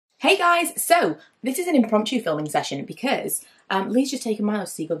Hey guys, so this is an impromptu filming session because Lee's just taken Miles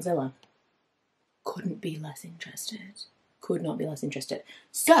to see Godzilla. Couldn't be less interested. Could not be less interested.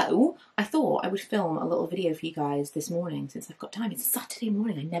 So I thought I would film a little video for you guys this morning since I've got time. It's Saturday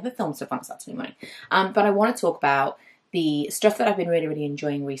morning. I never film stuff on a Saturday morning. But I want to talk about the stuff that I've been really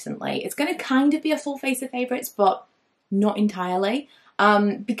enjoying recently. It's going to kind of be a full face of favourites, but not entirely.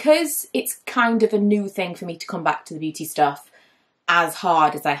 Because it's kind of a new thing for me to come back to the beauty stuff as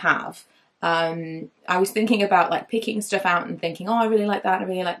hard as I have. I was thinking about like picking stuff out and thinking, oh, I really like that, I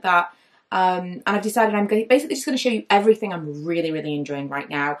really like that. And I've decided I'm basically just going to show you everything I'm really enjoying right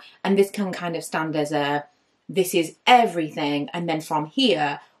now. And this can kind of stand as a, this is everything. And then from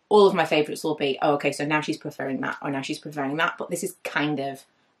here, all of my favourites will be, oh, okay, so now she's preferring that, or now she's preferring that. But this is kind of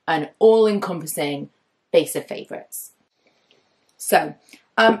an all-encompassing base of favourites. So,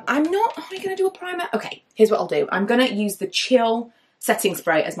 am I going to do a primer? Okay, here's what I'll do. I'm going to use the Chill setting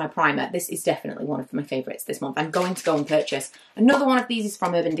spray as my primer. This is definitely one of my favourites this month. I'm going to go and purchase another one of these. Is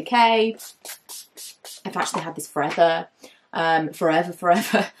from Urban Decay. I've actually had this forever.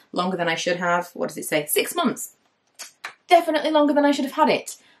 Forever. Longer than I should have. What does it say? 6 months. Definitely longer than I should have had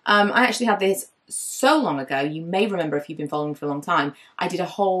it. I actually had this so long ago. You may remember if you've been following me for a long time. I did a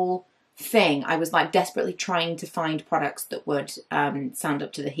whole thing. I was like desperately trying to find products that would stand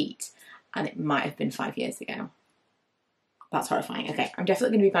up to the heat. And it might have been 5 years ago. That's horrifying. Okay, I'm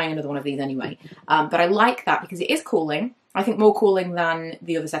definitely going to be buying another one of these anyway. But I like that because it is cooling. I think more cooling than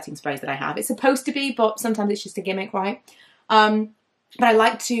the other setting sprays that I have. It's supposed to be, but sometimes it's just a gimmick, right? But I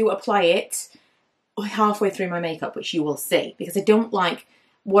like to apply it halfway through my makeup, which you will see, because I don't like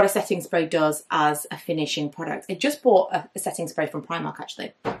what a setting spray does as a finishing product. I just bought a setting spray from Primark,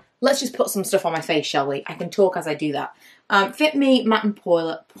 actually. Let's just put some stuff on my face, shall we? I can talk as I do that. Fit Me Matte and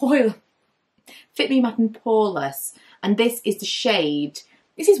Poreless. And this is the shade,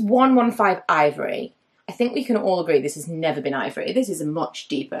 this is 115 Ivory. I think we can all agree this has never been Ivory. This is a much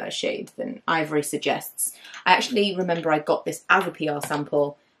deeper shade than Ivory suggests. I actually remember I got this as a PR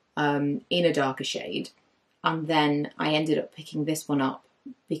sample in a darker shade. And then I ended up picking this one up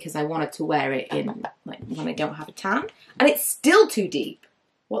because I wanted to wear it in like when I don't have a tan. And it's still too deep.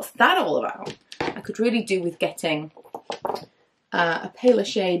 What's that all about? I could really do with getting a paler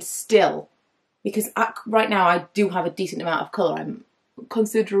shade still. Because right now I do have a decent amount of colour. I'm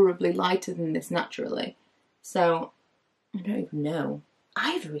considerably lighter than this naturally. So, I don't even know.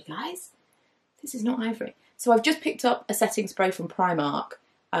 Ivory, guys. This is not Ivory. So I've just picked up a setting spray from Primark.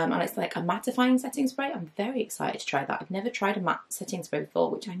 And it's like a mattifying setting spray. I'm very excited to try that. I've never tried a matte setting spray before,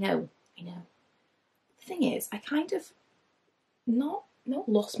 which I know. The thing is, I kind of not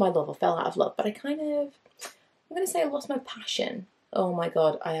lost my love or fell out of love, but I kind of, I'm going to say I lost my passion. Oh my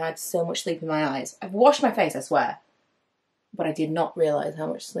god, I had so much sleep in my eyes. I've washed my face, I swear. But I did not realise how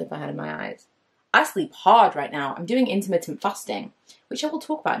much sleep I had in my eyes. I sleep hard right now. I'm doing intermittent fasting, which I will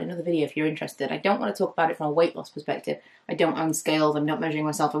talk about in another video if you're interested. I don't want to talk about it from a weight loss perspective. I don't own scales, I'm not measuring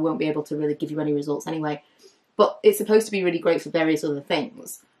myself, I won't be able to really give you any results anyway. But it's supposed to be really great for various other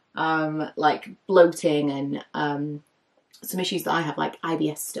things. Like bloating and some issues that I have, like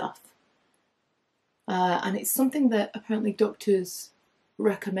IBS stuff. And it's something that apparently doctors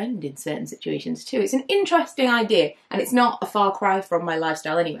recommend in certain situations too. It's an interesting idea, and it's not a far cry from my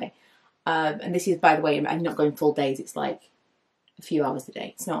lifestyle anyway. And this is, by the way, I'm not going full days. It's like a few hours a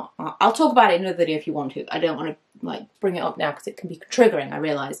day. It's not. I'll talk about it in another video if you want to. I don't want to like bring it up now because it can be triggering, I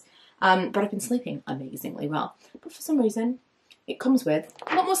realise. But I've been sleeping amazingly well. But for some reason, it comes with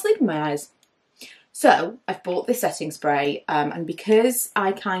a lot more sleep in my eyes. So I've bought this setting spray, and because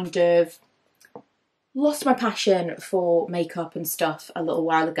I kind of lost my passion for makeup and stuff a little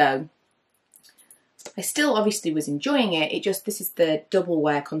while ago, I still obviously was enjoying it. This is the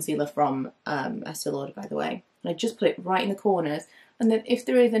DoubleWear concealer from Estee Lauder, by the way. And I just put it right in the corners. And then if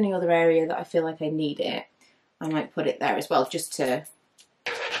there is any other area that I feel like I need it, I might put it there as well, just to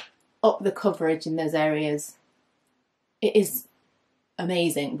up the coverage in those areas. It is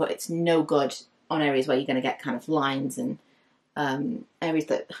amazing, but it's no good on areas where you're going to get kind of lines and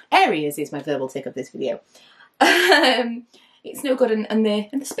areas is my verbal tick of this video. It's no good in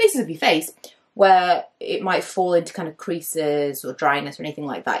the spaces of your face where it might fall into kind of creases or dryness or anything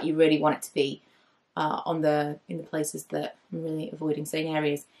like that. You really want it to be in the places that, I'm really avoiding saying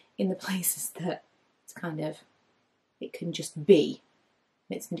areas, in the places that it's kind of, it can just be.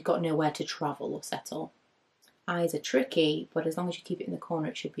 It's got nowhere to travel or settle. Eyes are tricky, but as long as you keep it in the corner,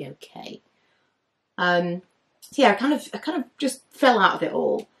 it should be okay. So yeah, I kind of just fell out of it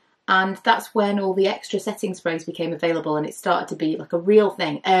all. And that's when all the extra setting sprays became available and it started to be like a real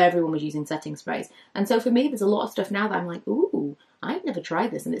thing. Everyone was using setting sprays. And so for me, there's a lot of stuff now that I'm like, ooh, I've never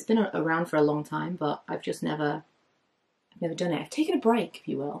tried this. And it's been around for a long time, but I've just never done it. I've taken a break, if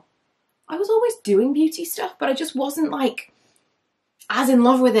you will. I was always doing beauty stuff, but I just wasn't like as in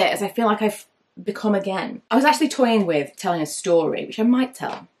love with it as I feel like I've become again. I was actually toying with telling a story, which I might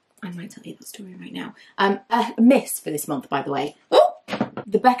tell. I might tell you that story right now. A miss for this month, by the way. Oh!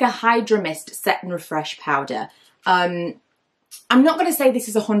 The Becca Hydramist Set and Refresh Powder. I'm not going to say this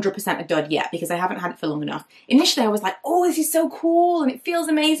is 100% a dud yet because I haven't had it for long enough. Initially I was like, oh, this is so cool and it feels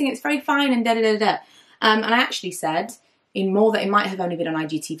amazing, it's very fine and da-da-da-da. And I actually said in more that it might have only been on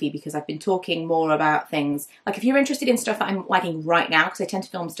IGTV because I've been talking more about things. Like if you're interested in stuff that I'm liking right now, because I tend to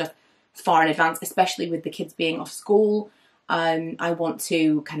film stuff far in advance, especially with the kids being off school, I want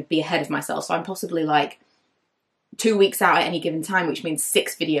to kind of be ahead of myself. So I'm possibly like 2 weeks out at any given time, which means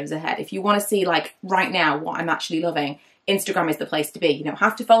 6 videos ahead. If you want to see like right now what I'm actually loving, Instagram is the place to be. You don't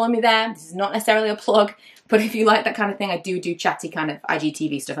have to follow me there. This is not necessarily a plug, but if you like that kind of thing, I do chatty kind of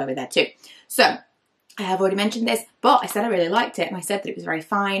IGTV stuff over there too. So I have already mentioned this, but I said I really liked it and I said that it was very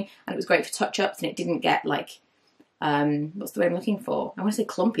fine and it was great for touch-ups and it didn't get like, what's the word I'm looking for? I want to say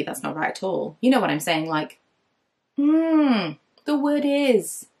clumpy, that's not right at all. You know what I'm saying, like, the word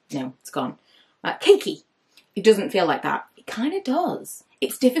is, no, it's gone. Cakey. It doesn't feel like that. It kind of does.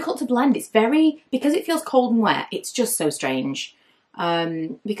 It's difficult to blend. It's very, because it feels cold and wet, it's just so strange.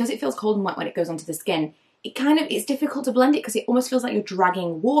 Because it feels cold and wet when it goes onto the skin, it's difficult to blend it because it almost feels like you're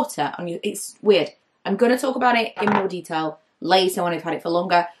dragging water on you. It's weird. I'm going to talk about it in more detail later when I've had it for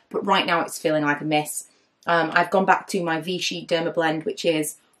longer, but right now it's feeling like a miss. I've gone back to my Vichy Dermablend, which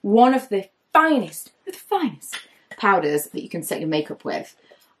is one of the finest powders that you can set your makeup with.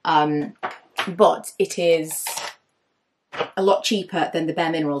 But it is a lot cheaper than the Bare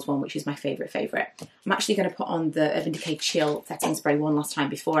Minerals one, which is my favourite. I'm actually going to put on the Urban Decay Chill setting spray one last time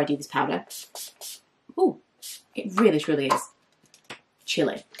before I do this powder. Ooh, it really, truly is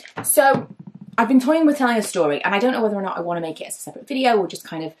chilly. So I've been toying with telling a story, and I don't know whether or not I want to make it as a separate video or just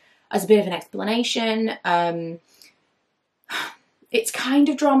kind of as a bit of an explanation. It's kind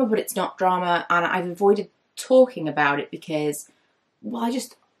of drama, but it's not drama, and I've avoided talking about it because, well,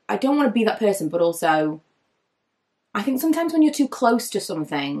 I don't want to be that person, but also I think sometimes when you're too close to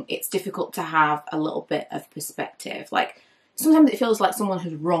something, it's difficult to have a little bit of perspective. Like sometimes it feels like someone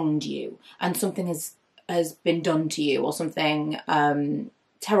has wronged you and something has been done to you or something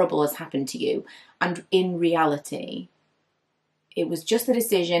terrible has happened to you. And in reality, it was just a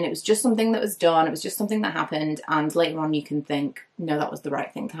decision. It was just something that was done. It was just something that happened. And later on you can think, no, that was the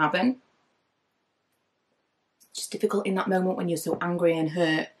right thing to happen. It's just difficult in that moment when you're so angry and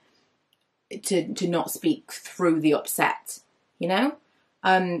hurt to not speak through the upset, you know?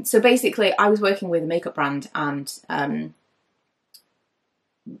 So basically I was working with a makeup brand and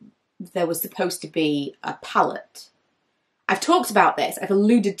there was supposed to be a palette. I've talked about this, I've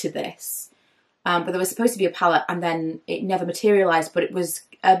alluded to this, but there was supposed to be a palette and then it never materialised, but it was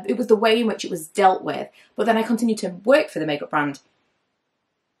the way in which it was dealt with. But then I continued to work for the makeup brand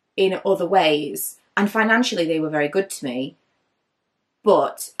in other ways and financially they were very good to me.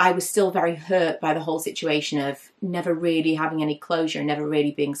 But I was still very hurt by the whole situation of never really having any closure, never really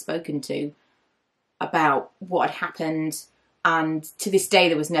being spoken to about what had happened. And to this day,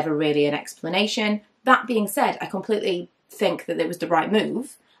 there was never really an explanation. That being said, I completely think that it was the right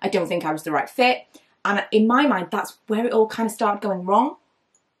move. I don't think I was the right fit. And in my mind, that's where it all kind of started going wrong.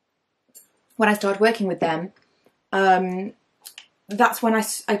 When I started working with them, that's when I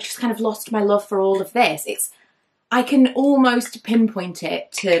just kind of lost my love for all of this. I can almost pinpoint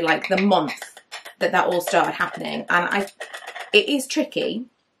it to like the month that all started happening. And it is tricky,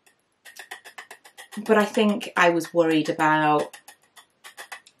 but I think I was worried about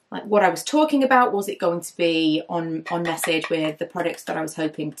like what I was talking about. Was it going to be on message with the products that I was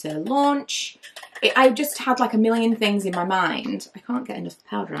hoping to launch? I just had like a million things in my mind. I can't get enough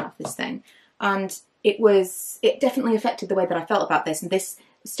powder out of this thing. And it definitely affected the way that I felt about this. And this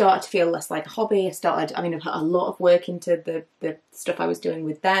started to feel less like a hobby. I put a lot of work into the stuff I was doing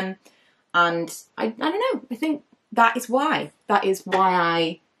with them. And I don't know, I think that is why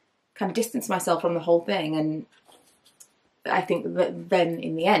I kind of distanced myself from the whole thing. And I think that then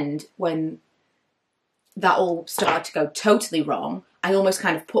in the end, when that all started to go totally wrong, I almost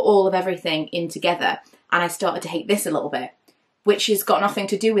kind of put all of everything in together and I started to hate this a little bit, which has got nothing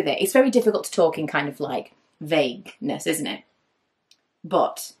to do with it. It's very difficult to talk in kind of like vagueness, isn't it?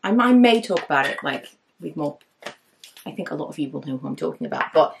 But I may talk about it like with more, I think a lot of you will know who I'm talking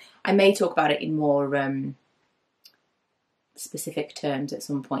about, but I may talk about it in more specific terms at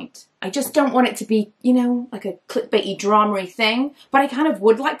some point. I just don't want it to be, you know, like a clickbaity drama-y thing, but I kind of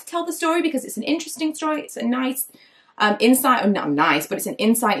would like to tell the story because it's an interesting story. It's a nice insight, or not nice, but it's an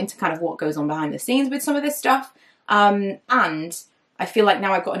insight into kind of what goes on behind the scenes with some of this stuff. And I feel like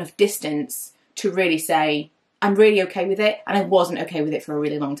now I've got enough distance to really say, I'm really okay with it, and I wasn't okay with it for a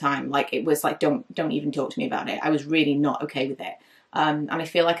really long time. Like, it was like, don't even talk to me about it. I was really not okay with it. And I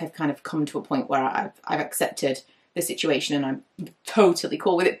feel like I've kind of come to a point where I've accepted the situation and I'm totally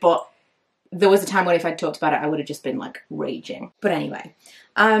cool with it. But there was a time when if I'd talked about it, I would have just been like raging. But anyway,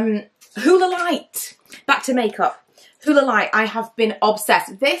 Hoola Light. Back to makeup. Hoola Light, I have been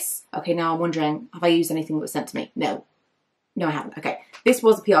obsessed. This, okay, now I'm wondering, have I used anything that was sent to me? No. No, I haven't. Okay, this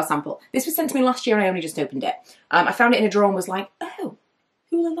was a PR sample. This was sent to me last year and I only just opened it. I found it in a drawer and was like, oh,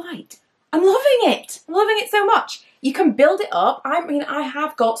 Hoola Light. I'm loving it. I'm loving it so much. You can build it up. I mean, I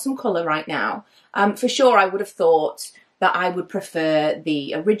have got some colour right now. For sure, I would have thought that I would prefer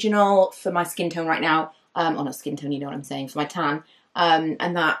the original for my skin tone right now. Or not skin tone, you know what I'm saying, for my tan.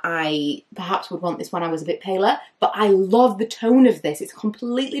 And that I perhaps would want this when I was a bit paler. But I love the tone of this. It's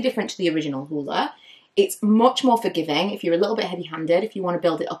completely different to the original Hoola. It's much more forgiving if you're a little bit heavy-handed, if you want to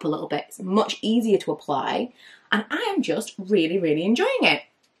build it up a little bit. It's much easier to apply. And I am just really, really enjoying it.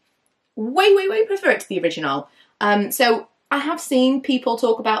 Way, way, way prefer it to the original. So I have seen people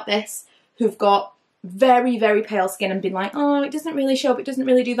talk about this who've got very, very pale skin and been like, oh, it doesn't really show up, it doesn't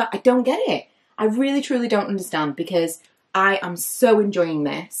really do that. I don't get it. I really, truly don't understand because I am so enjoying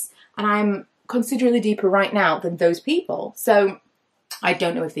this and I'm considerably deeper right now than those people. So I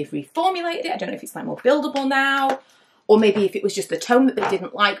don't know if they've reformulated it. I don't know if it's like more buildable now, or maybe if it was just the tone that they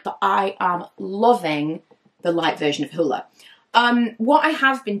didn't like, but I am loving the light version of Hoola. What I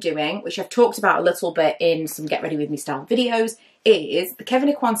have been doing, which I've talked about a little bit in some Get Ready With Me style videos, is the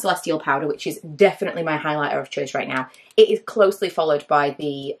Kevyn Aucoin Celestial Powder, which is definitely my highlighter of choice right now. It is closely followed by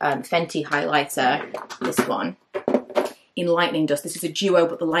the Fenty highlighter, this one, in Lightning Dust. This is a duo,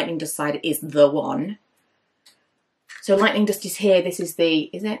 but the Lightning Dust side is the one. So Lightning Dust is here, this is the,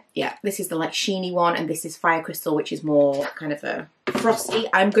 is it? Yeah, this is the like sheeny one, and this is Fire Crystal, which is more kind of a frosty.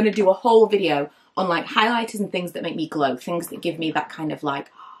 I'm going to do a whole video on like highlighters and things that make me glow, things that give me that kind of like,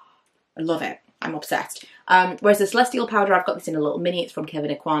 I love it, I'm obsessed. Whereas the Celestial Powder, I've got this in a little mini, it's from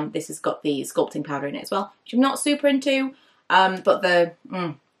Kevyn Aucoin. This has got the sculpting powder in it as well, which I'm not super into, but the,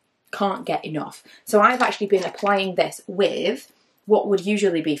 can't get enough. So I've actually been applying this with what would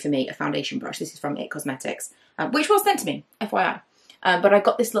usually be for me a foundation brush. This is from It Cosmetics, which was sent to me, FYI. But I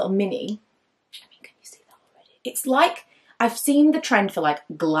got this little mini. I mean, can you see that already? It's like, I've seen the trend for like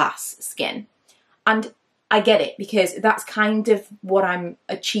glass skin. And I get it because that's kind of what I'm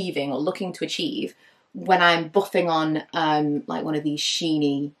achieving or looking to achieve when I'm buffing on like one of these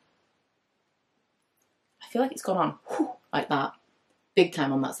sheeny, I feel like it's gone on whew, like that, big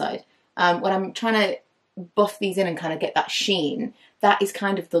time on that side. When I'm trying to buff these in and kind of get that sheen, that is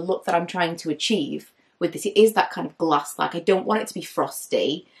kind of the look that I'm trying to achieve with this. It is that kind of glass, like I don't want it to be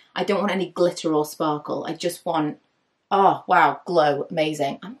frosty. I don't want any glitter or sparkle. I just want, oh wow, glow,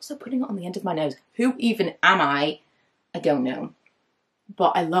 amazing. I'm also putting it on the end of my nose. Who even am I? I don't know.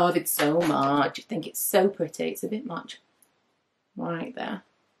 But I love it so much. I think it's so pretty. It's a bit much right there.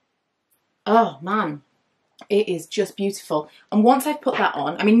 Oh man, it is just beautiful. And once I've put that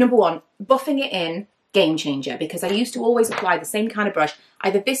on, I mean, number one, buffing it in, game changer, because I used to always apply the same kind of brush.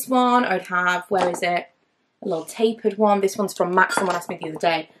 Either this one or I'd have, where is it? A little tapered one. This one's from MAC. Someone asked me the other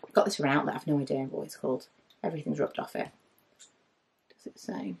day. I got this from an outlet. I have no idea what it's called. Everything's rubbed off it. Does it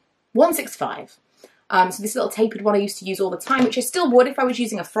say? 165. So this little tapered one I used to use all the time, which I still would if I was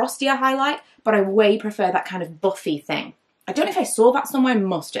using a frostier highlight, but I way prefer that kind of buffy thing. I don't know if I saw that somewhere,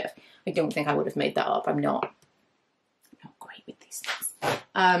 must have. I don't think I would have made that up. I'm not great with these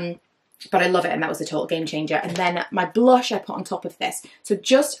things. But I love it, and that was a total game changer. And then my blush I put on top of this. So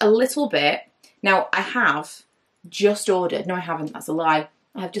just a little bit. Now I have just ordered, no I haven't, that's a lie.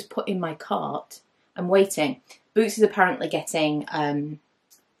 I have just put in my cart. I'm waiting. Boots is apparently getting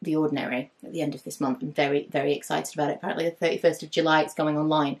The Ordinary at the end of this month. I'm very, very excited about it. Apparently the 31st of July it's going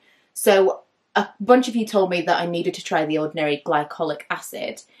online. So a bunch of you told me that I needed to try The Ordinary glycolic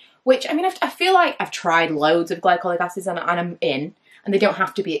acid, which, I mean, I feel like I've tried loads of glycolic acids and I'm in, and they don't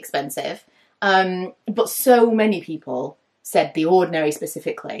have to be expensive. But so many people said The Ordinary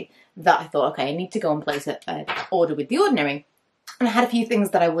specifically that I thought, okay, I need to go and place an order with The Ordinary. And I had a few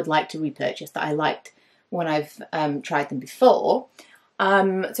things that I would like to repurchase that I liked when I've tried them before.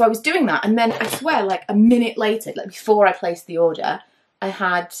 So I was doing that, and then I swear, like a minute later, like before I placed the order, I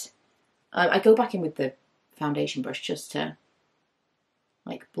had, I go back in with the foundation brush just to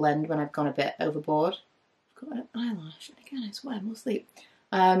like blend when I've gone a bit overboard. Of got an eyelash. And again, I swear, more sleep.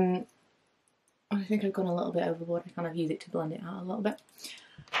 I think I've gone a little bit overboard. I kind of use it to blend it out a little bit.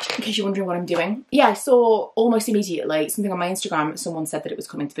 In case you're wondering what I'm doing. Yeah, I saw almost immediately something on my Instagram. Someone said that it was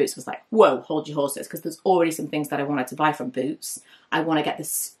coming to Boots. I was like, whoa, hold your horses, because there's already some things that I wanted to buy from Boots. I want to get the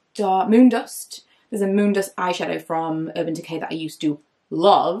Moondust. There's a Moondust eyeshadow from Urban Decay that I used to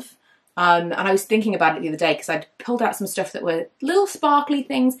love. And I was thinking about it the other day because I'd pulled out some stuff that were little sparkly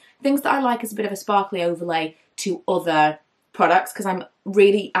things that I like as a bit of a sparkly overlay to other products, because I'm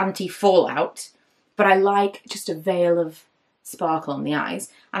really anti-fallout, but I like just a veil of sparkle on the eyes.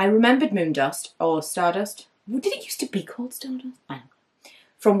 And I remembered Moondust, or Stardust. Did it used to be called Stardust? I don't know.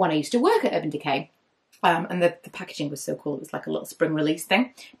 From when I used to work at Urban Decay. And the packaging was so cool. It was like a little spring release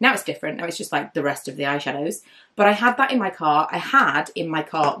thing. Now it's different. Now it's just like the rest of the eyeshadows. But I had that in my car. I had in my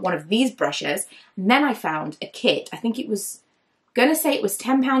car one of these brushes. And then I found a kit. I think it was, going to say it was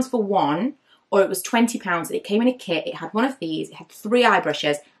 £10 for one, or it was £20. It came in a kit. It had one of these. It had 3 eye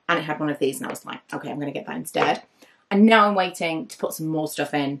brushes. And it had one of these. And I was like, okay, I'm going to get that instead. And now I'm waiting to put some more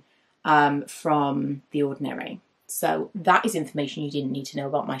stuff in from The Ordinary. So that is information you didn't need to know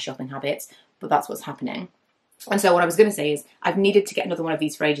about my shopping habits. But that's what's happening. And so what I was going to say is I've needed to get another one of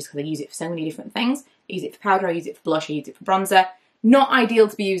these for ages because I use it for so many different things. I use it for powder, I use it for blush, I use it for bronzer. Not ideal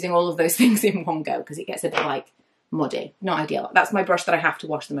to be using all of those things in one go because it gets a bit like muddy. Not ideal. That's my brush that I have to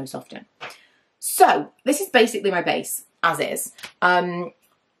wash the most often. So this is basically my base as is. I'm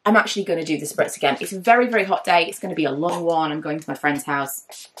actually going to do the spritz again. It's a very, very hot day. It's going to be a long one. I'm going to my friend's house.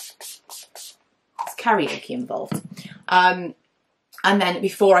 There's karaoke involved. And then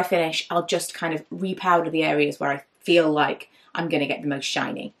before I finish, I'll just kind of repowder the areas where I feel like I'm going to get the most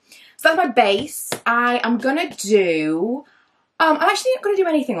shiny. So that's my base. I am going to do... I'm actually not going to do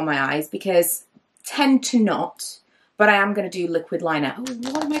anything on my eyes because I tend to not. But I am going to do liquid liner. Oh,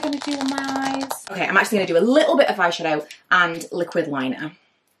 what am I going to do on my eyes? Okay, I'm actually going to do a little bit of eyeshadow and liquid liner.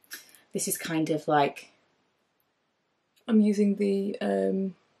 This is kind of like... I'm using the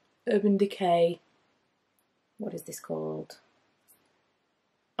Urban Decay... What is this called?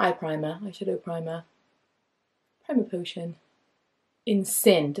 Eye primer, eyeshadow primer, primer potion in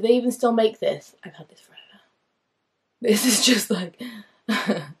Sin. Do they even still make this? I've had this forever. This is just like,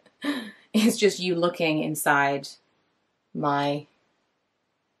 it's just you looking inside my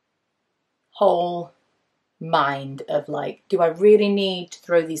whole mind of like, do I really need to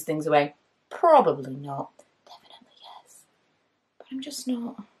throw these things away? Probably not. Definitely yes. But I'm just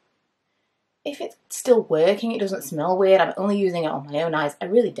not. If it's still working, it doesn't smell weird, I'm only using it on my own eyes, I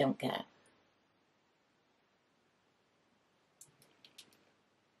really don't care.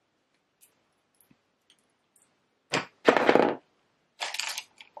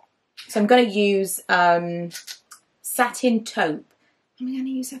 So I'm going to use Satin Taupe. Am I going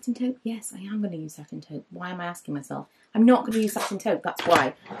to use Satin Taupe? Yes, I am going to use Satin Taupe. Why am I asking myself? I'm not going to use Satin Taupe, that's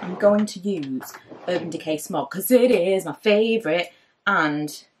why. I'm going to use Urban Decay Smog, because it is my favourite,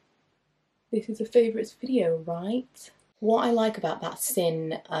 and... This is a favourites video, right? What I like about that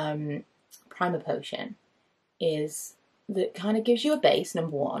Sin primer potion is that it kind of gives you a base,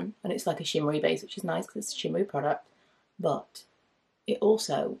 number one, and it's like a shimmery base, which is nice because it's a shimmery product, but it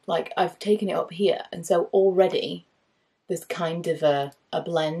also, like, I've taken it up here, and so already there's kind of a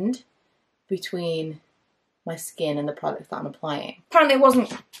blend between my skin and the product that I'm applying. Apparently I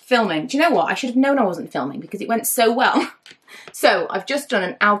wasn't filming. Do you know what? I should have known I wasn't filming because it went so well. So I've just done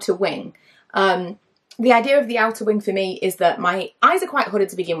an outer wing. The idea of the outer wing for me is that my eyes are quite hooded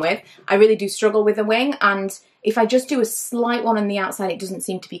to begin with. I really do struggle with the wing, and if I just do a slight one on the outside, it doesn't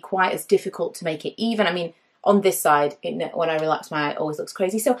seem to be quite as difficult to make it even. I mean, on this side, when I relax my eye, it always looks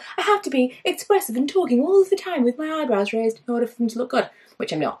crazy, so I have to be expressive and talking all the time with my eyebrows raised in order for them to look good,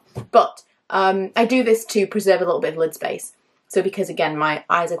 which I'm not. But I do this to preserve a little bit of lid space. So because, again, my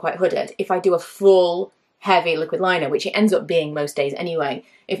eyes are quite hooded, if I do a full heavy liquid liner, which it ends up being most days anyway,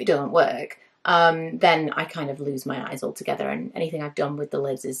 if it doesn't work, then I kind of lose my eyes altogether, and anything I've done with the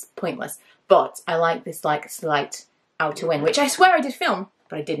lids is pointless. But I like this like slight outer wing, which I swear I did film,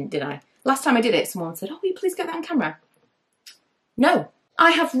 but I didn't, did I? Last time I did it, someone said, oh, will you please get that on camera? No.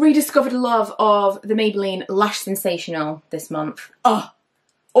 I have rediscovered a love of the Maybelline Lash Sensational this month. Oh,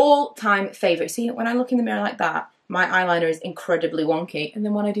 all-time favourite. See, when I look in the mirror like that, my eyeliner is incredibly wonky, and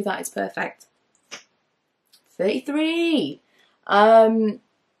then when I do that, it's perfect. 33!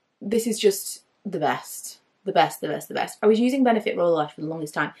 This is just the best. The best, the best, the best. I was using Benefit Roller Lash for the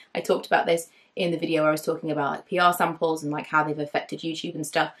longest time. I talked about this in the video where I was talking about like PR samples and like how they've affected YouTube and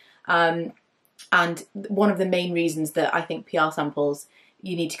stuff. And one of the main reasons that I think PR samples,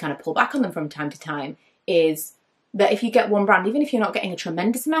 you need to kind of pull back on them from time to time, is that if you get one brand, even if you're not getting a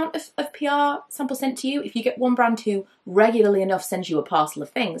tremendous amount of PR samples sent to you, if you get one brand who regularly enough sends you a parcel of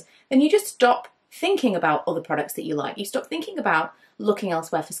things, then you just stop thinking about other products that you like. You stop thinking about looking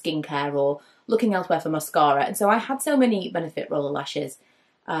elsewhere for skincare or looking elsewhere for mascara. And so I had so many Benefit roller lashes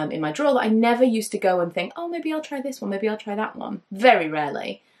in my drawer that I never used to go and think, oh, maybe I'll try this one, maybe I'll try that one. Very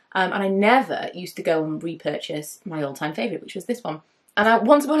rarely. And I never used to go and repurchase my all-time favourite, which was this one. And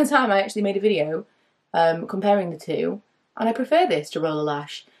once upon a time, I actually made a video comparing the two, and I prefer this to Roller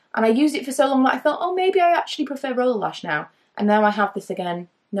Lash. And I used it for so long that I thought, oh, maybe I actually prefer Roller Lash now. And now I have this again.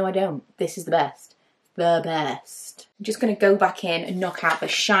 No, I don't. This is the best. The best. I'm just going to go back in and knock out the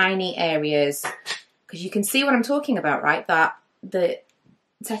shiny areas, because you can see what I'm talking about, right? That the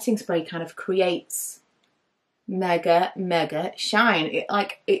setting spray kind of creates mega, mega shine.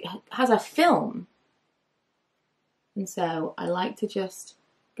 It has a film. And so I like to just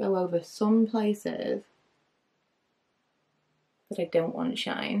go over some places that I don't want to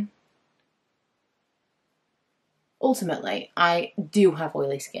shine. Ultimately, I do have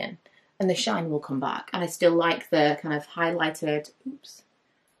oily skin and the shine will come back, and I still like the kind of highlighted, oops,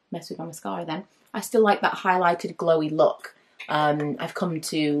 mess with my mascara then. I still like that highlighted glowy look. I've come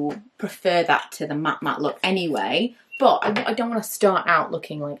to prefer that to the matte look anyway, but I don't want to start out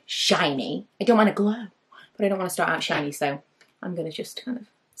looking like shiny. I don't mind a glow, but I don't want to start out shiny, so I'm going to just kind of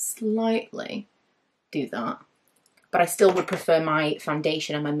slightly do that. But I still would prefer my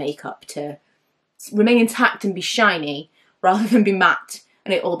foundation and my makeup to remain intact and be shiny rather than be matte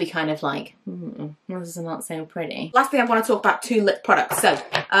and it all be kind of like, this is not so pretty. Last thing I want to talk about, 2 lip products. So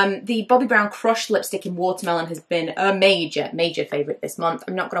the Bobbi Brown Crushed Lipstick in Watermelon has been a major, major favourite this month.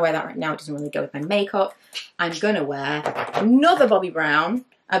 I'm not going to wear that right now. It doesn't really go with my makeup. I'm going to wear another Bobbi Brown.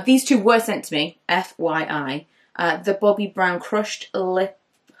 These 2 were sent to me, FYI. The Bobbi Brown Crushed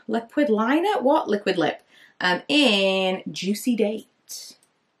Liquid Liner? What? Liquid Lip. In Juicy Date.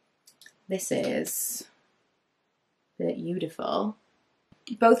 This is beautiful.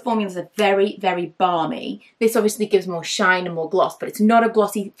 Both formulas are very, very balmy. This obviously gives more shine and more gloss, but it's not a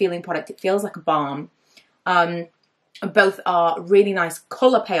glossy feeling product. It feels like a balm. Both are really nice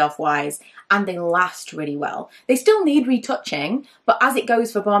colour payoff wise, and they last really well. They still need retouching, but as it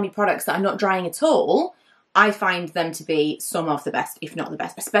goes for balmy products that are not drying at all, I find them to be some of the best, if not the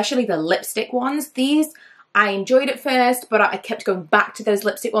best, especially the lipstick ones. These I enjoyed at first, but I kept going back to those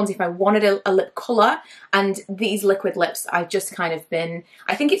lipstick ones if I wanted a lip colour. And these liquid lips, I've just kind of been,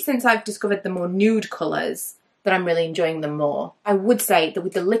 I think it's since I've discovered the more nude colours that I'm really enjoying them more. I would say that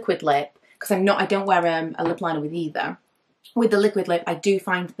with the liquid lip, because I don't wear a lip liner with either, with the liquid lip, I do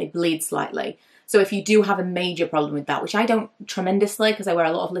find that they bleed slightly. So if you do have a major problem with that, which I don't tremendously because I wear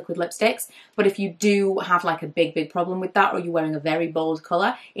a lot of liquid lipsticks, but if you do have like a big, big problem with that, or you're wearing a very bold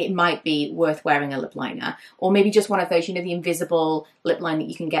colour, it might be worth wearing a lip liner. Or maybe just one of those, you know, the invisible lip line that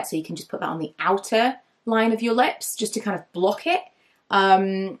you can get, so you can just put that on the outer line of your lips just to kind of block it.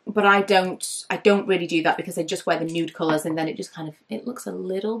 But I don't really do that because I just wear the nude colours, and then it just kind of, it looks a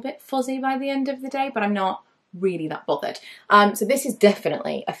little bit fuzzy by the end of the day, but I'm not really that bothered. So this is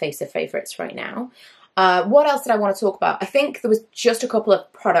definitely a face of favourites right now. What else did I want to talk about? I think there was just a couple of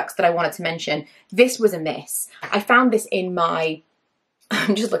products that I wanted to mention. This was a miss. I found this in my,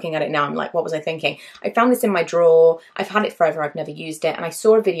 I'm just looking at it now, I'm like, what was I thinking? I found this in my drawer. I've had it forever, I've never used it. And I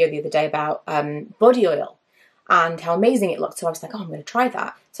saw a video the other day about body oil and how amazing it looked. So I was like, oh, I'm going to try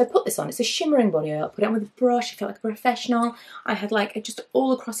that. So I put this on. It's a shimmering body oil. I put it on with a brush. I felt like a professional. I had like it just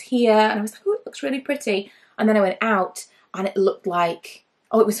all across here. And I was like, oh, it looks really pretty. And then I went out and it looked like,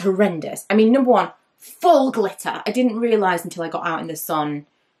 oh, it was horrendous. I mean, number one, full glitter. I didn't realise until I got out in the sun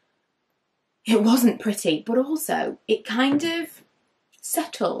it wasn't pretty, but also it kind of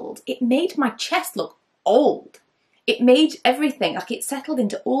settled. It made my chest look old. It made everything, like it settled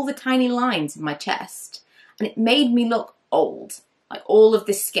into all the tiny lines in my chest, and it made me look old. Like all of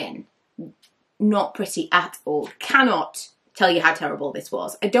the skin, not pretty at all. Cannot tell you how terrible this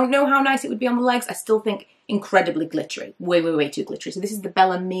was. I don't know how nice it would be on the legs. I still think incredibly glittery. Way, way, way too glittery. So this is the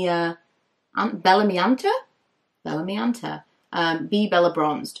Bellamianta? Be Bella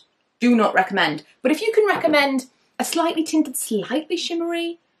Bronzed. Do not recommend. But if you can recommend a slightly tinted, slightly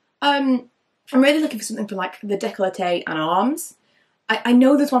shimmery, I'm really looking for something for like the décolleté and arms. I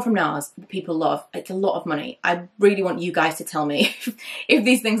know there's one from NARS that people love. It's a lot of money. I really want you guys to tell me if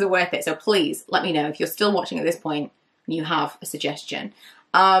these things are worth it. So please let me know if you're still watching at this point and you have a suggestion.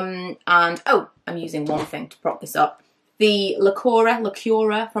 And oh, I'm using one thing to prop this up. The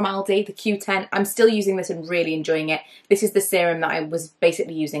Lacura from Aldi, the Q10. I'm still using this and really enjoying it. This is the serum that I was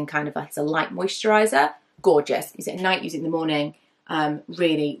basically using kind of like as a light moisturiser. Gorgeous. Use it at night, use it in the morning.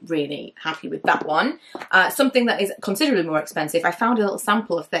 Really, really happy with that one. Something that is considerably more expensive, I found a little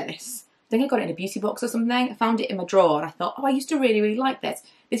sample of this. I think I got it in a beauty box or something. I found it in my drawer and I thought, oh, I used to really, really like this.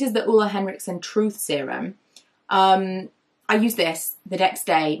 This is the Hoola Henriksen Truth Serum. I used this the next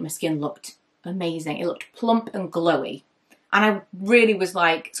day. My skin looked amazing. It looked plump and glowy. And I really was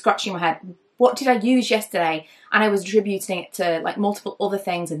like scratching my head. What did I use yesterday? And I was attributing it to like multiple other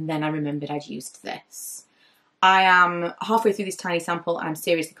things. And then I remembered I'd used this. I am halfway through this tiny sample and I'm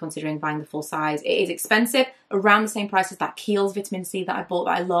seriously considering buying the full size. It is expensive, around the same price as that Kiehl's vitamin C that I bought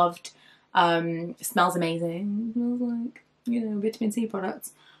that I loved. It smells amazing. It smells like, you know, vitamin C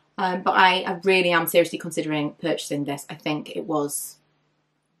products. But I really am seriously considering purchasing this. I think it was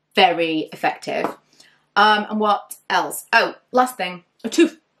very effective. And what else? Oh, last thing. Two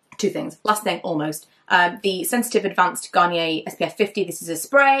things. Last thing, almost. The Sensitive Advanced Garnier SPF 50. This is a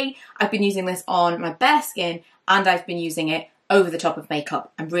spray. I've been using this on my bare skin and I've been using it over the top of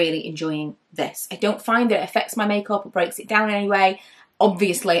makeup. I'm really enjoying this. I don't find that it affects my makeup or breaks it down in any way.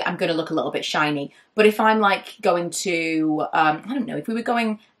 Obviously, I'm going to look a little bit shiny. But if I'm like going to, I don't know, if we were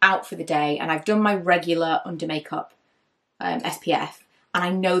going out for the day and I've done my regular under makeup SPF, and I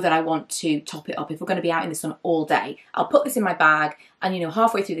know that I want to top it up, if we're going to be out in the sun all day, I'll put this in my bag and, you know,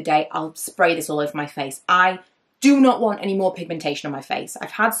 halfway through the day, I'll spray this all over my face. I do not want any more pigmentation on my face.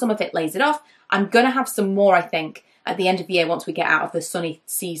 I've had some of it lasered off. I'm going to have some more, I think, at the end of the year once we get out of the sunny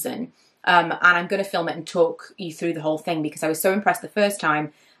season. And I'm going to film it and talk you through the whole thing because I was so impressed the first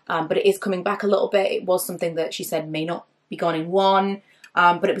time. But it is coming back a little bit. It was something that she said may not be gone in one.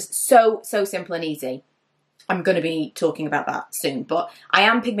 But it was so simple and easy. I'm going to be talking about that soon. But I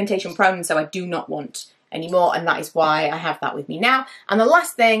am pigmentation prone, so I do not want any more. And that is why I have that with me now. And the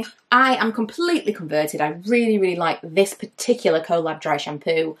last thing, I am completely converted. I really, really like this particular Collab dry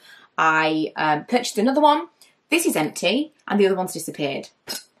shampoo. I purchased another one. This is empty and the other one's disappeared.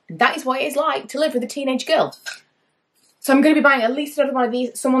 And that is what it is like to live with a teenage girl. So I'm going to be buying at least another one of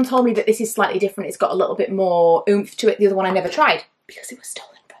these. Someone told me that this is slightly different. It's got a little bit more oomph to it. The other one I never tried because it was stolen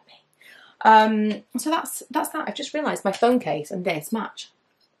from me. So that's that. I've just realised my phone case and this match.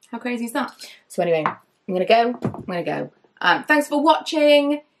 How crazy is that? So anyway, I'm going to go. Thanks for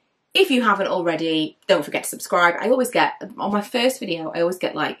watching. If you haven't already, don't forget to subscribe. I always get, on my first video, I always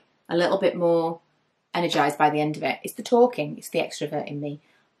get like a little bit more energized by the end of it. It's the talking, it's the extrovert in me.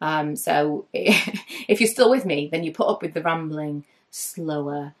 So if you're still with me, then you put up with the rambling,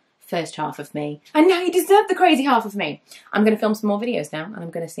 slower first half of me. And now you deserve the crazy half of me. I'm going to film some more videos now, and I'm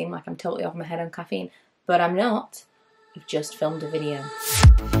going to seem like I'm totally off my head on caffeine. But I'm not. I've just filmed a video.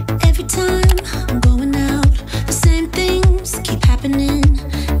 Every time I'm going out, the same things keep happening.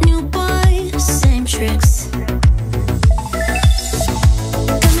 New boy, same tricks.